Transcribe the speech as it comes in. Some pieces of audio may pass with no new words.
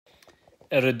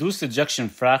A reduced ejection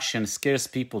fraction scares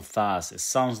people fast. It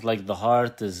sounds like the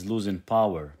heart is losing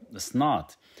power. It's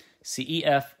not.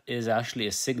 CEF is actually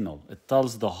a signal. It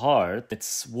tells the heart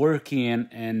it's working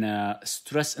in a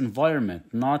stress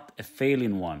environment, not a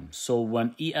failing one. So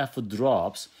when EF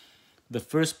drops, the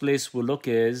first place we look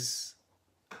is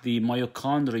the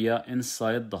mitochondria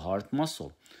inside the heart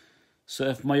muscle. So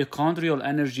if mitochondrial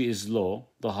energy is low,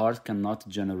 the heart cannot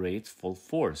generate full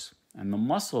force. And the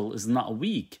muscle is not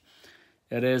weak.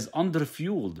 It is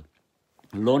underfueled.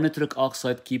 Low nitric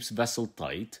oxide keeps vessel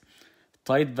tight.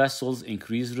 Tight vessels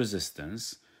increase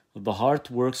resistance. The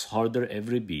heart works harder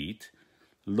every beat.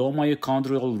 Low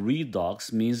mitochondrial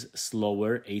redox means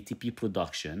slower ATP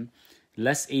production.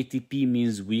 Less ATP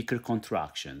means weaker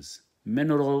contractions.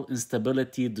 Mineral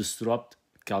instability disrupts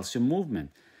calcium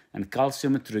movement. And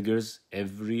calcium triggers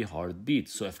every heartbeat.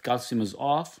 So if calcium is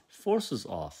off, force is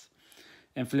off.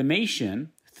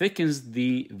 Inflammation thickens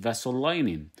the vessel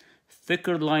lining.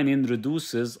 Thicker lining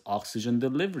reduces oxygen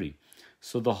delivery.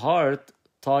 So the heart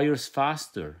tires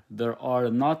faster. There are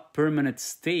not permanent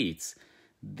states.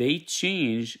 They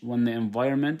change when the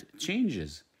environment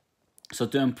changes. So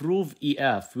to improve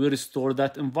EF, we restore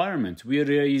that environment. We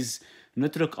raise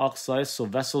nitric oxide so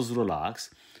vessels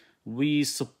relax. We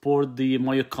support the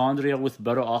mitochondria with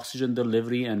better oxygen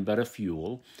delivery and better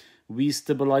fuel. We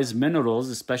stabilize minerals,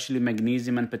 especially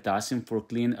magnesium and potassium, for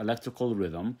clean electrical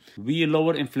rhythm. We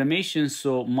lower inflammation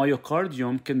so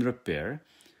myocardium can repair.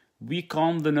 We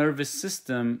calm the nervous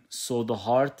system so the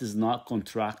heart is not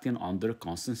contracting under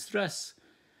constant stress.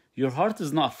 Your heart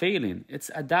is not failing,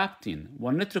 it's adapting.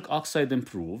 When nitric oxide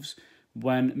improves,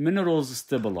 when minerals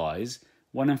stabilize,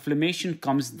 when inflammation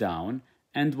comes down,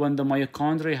 and when the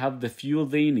mitochondria have the fuel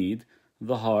they need,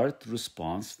 the heart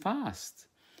responds fast.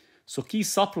 So key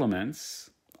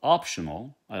supplements,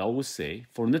 optional, I always say,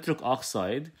 for nitric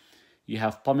oxide, you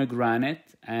have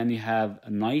pomegranate and you have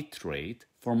nitrate.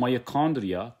 For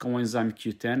mitochondria, coenzyme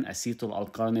Q10, acetyl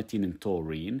L-carnitine, and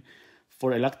taurine.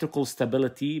 For electrical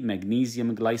stability,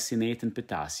 magnesium, glycinate, and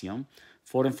potassium.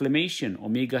 For inflammation,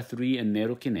 omega-3 and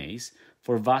neurokinase.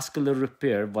 For vascular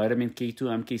repair, vitamin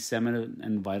K2, MK7,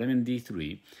 and vitamin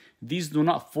D3. These do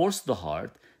not force the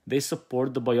heart. They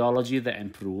support the biology that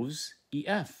improves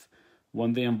EF.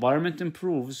 When the environment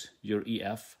improves, your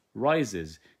EF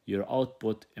rises, your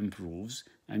output improves,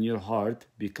 and your heart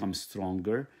becomes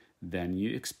stronger than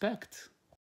you expect.